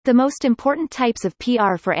The most important types of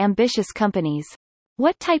PR for ambitious companies.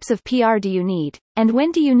 What types of PR do you need, and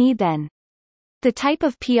when do you need them? The type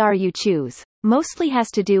of PR you choose mostly has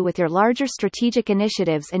to do with your larger strategic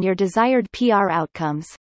initiatives and your desired PR outcomes.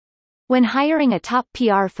 When hiring a top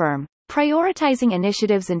PR firm, prioritizing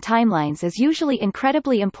initiatives and timelines is usually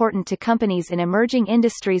incredibly important to companies in emerging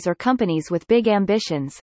industries or companies with big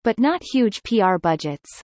ambitions, but not huge PR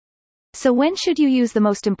budgets. So when should you use the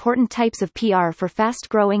most important types of PR for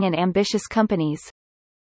fast-growing and ambitious companies?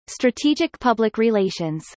 Strategic public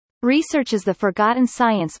relations. Research is the forgotten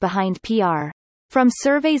science behind PR. From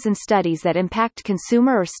surveys and studies that impact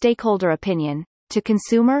consumer or stakeholder opinion, to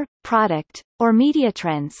consumer, product, or media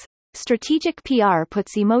trends, strategic PR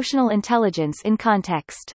puts emotional intelligence in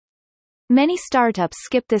context. Many startups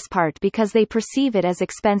skip this part because they perceive it as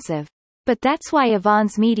expensive. But that's why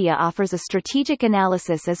Avon's Media offers a strategic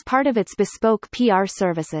analysis as part of its bespoke PR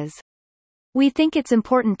services. We think it's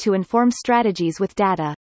important to inform strategies with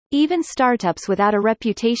data. Even startups without a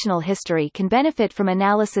reputational history can benefit from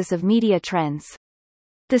analysis of media trends.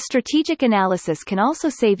 The strategic analysis can also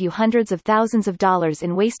save you hundreds of thousands of dollars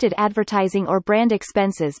in wasted advertising or brand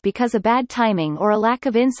expenses because of bad timing or a lack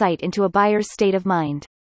of insight into a buyer's state of mind.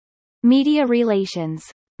 Media relations.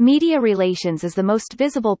 Media relations is the most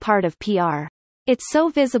visible part of PR. It's so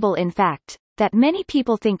visible, in fact, that many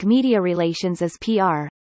people think media relations is PR.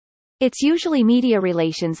 It's usually media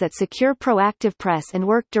relations that secure proactive press and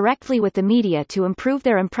work directly with the media to improve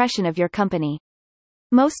their impression of your company.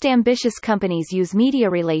 Most ambitious companies use media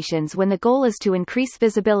relations when the goal is to increase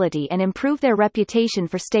visibility and improve their reputation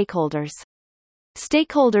for stakeholders.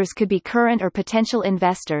 Stakeholders could be current or potential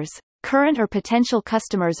investors, current or potential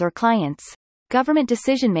customers or clients, government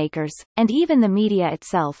decision-makers, and even the media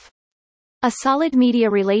itself. A solid media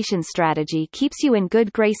relations strategy keeps you in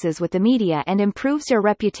good graces with the media and improves your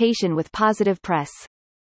reputation with positive press.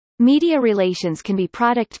 Media relations can be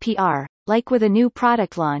product PR, like with a new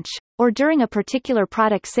product launch, or during a particular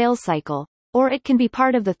product sales cycle, or it can be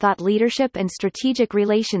part of the thought leadership and strategic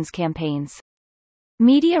relations campaigns.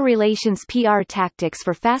 Media relations PR tactics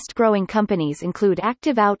for fast-growing companies include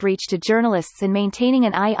active outreach to journalists and maintaining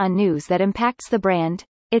an eye on news that impacts the brand,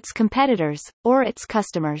 its competitors, or its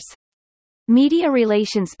customers. Media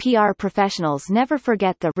relations PR professionals never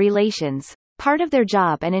forget the relations part of their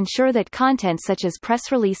job and ensure that content such as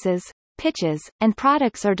press releases, pitches, and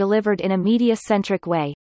products are delivered in a media-centric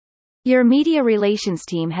way. Your media relations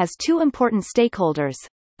team has two important stakeholders,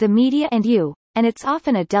 the media and you, and it's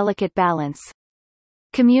often a delicate balance.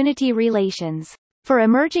 Community relations. For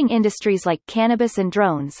emerging industries like cannabis and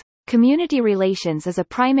drones, community relations is a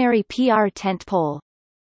primary PR tentpole.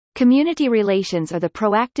 Community relations are the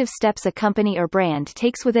proactive steps a company or brand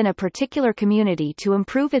takes within a particular community to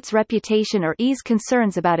improve its reputation or ease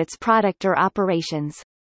concerns about its product or operations.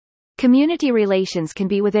 Community relations can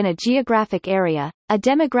be within a geographic area, a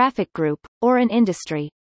demographic group, or an industry.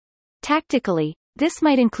 Tactically, this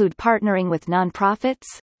might include partnering with nonprofits,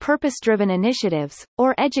 purpose-driven initiatives,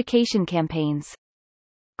 or education campaigns.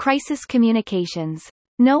 Crisis communications.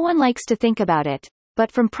 No one likes to think about it,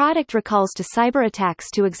 but from product recalls to cyber attacks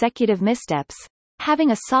to executive missteps, having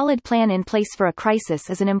a solid plan in place for a crisis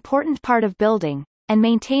is an important part of building and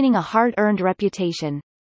maintaining a hard-earned reputation.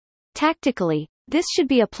 Tactically, this should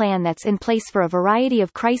be a plan that's in place for a variety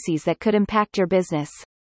of crises that could impact your business.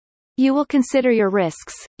 You will consider your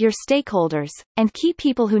risks, your stakeholders, and key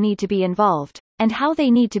people who need to be involved, and how they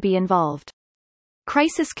need to be involved.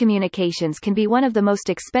 Crisis communications can be one of the most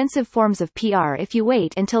expensive forms of PR if you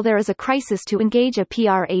wait until there is a crisis to engage a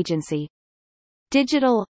PR agency.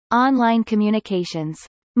 Digital, online communications.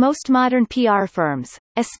 Most modern PR firms,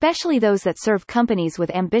 especially those that serve companies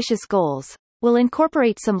with ambitious goals, will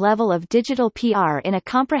incorporate some level of digital PR in a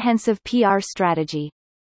comprehensive PR strategy.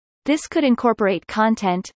 This could incorporate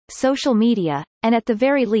content, social media, and at the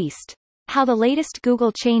very least, how the latest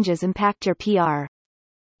Google changes impact your PR.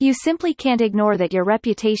 You simply can't ignore that your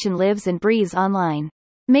reputation lives and breathes online.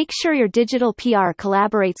 Make sure your digital PR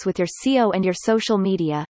collaborates with your SEO and your social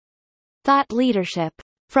media. Thought leadership.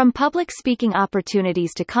 From public speaking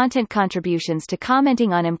opportunities to content contributions to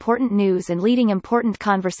commenting on important news and leading important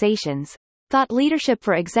conversations, thought leadership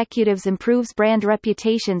for executives improves brand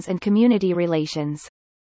reputations and community relations.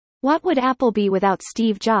 What would Apple be without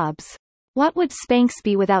Steve Jobs? What would Spanx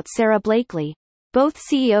be without Sarah Blakely? Both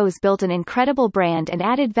CEOs built an incredible brand and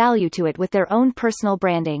added value to it with their own personal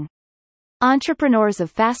branding. Entrepreneurs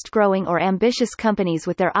of fast-growing or ambitious companies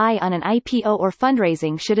with their eye on an IPO or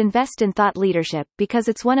fundraising should invest in thought leadership because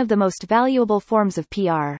it's one of the most valuable forms of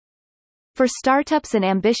PR. For startups and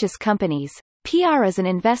ambitious companies, PR is an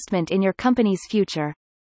investment in your company's future.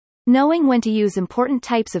 Knowing when to use important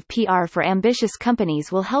types of PR for ambitious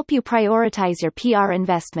companies will help you prioritize your PR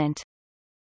investment.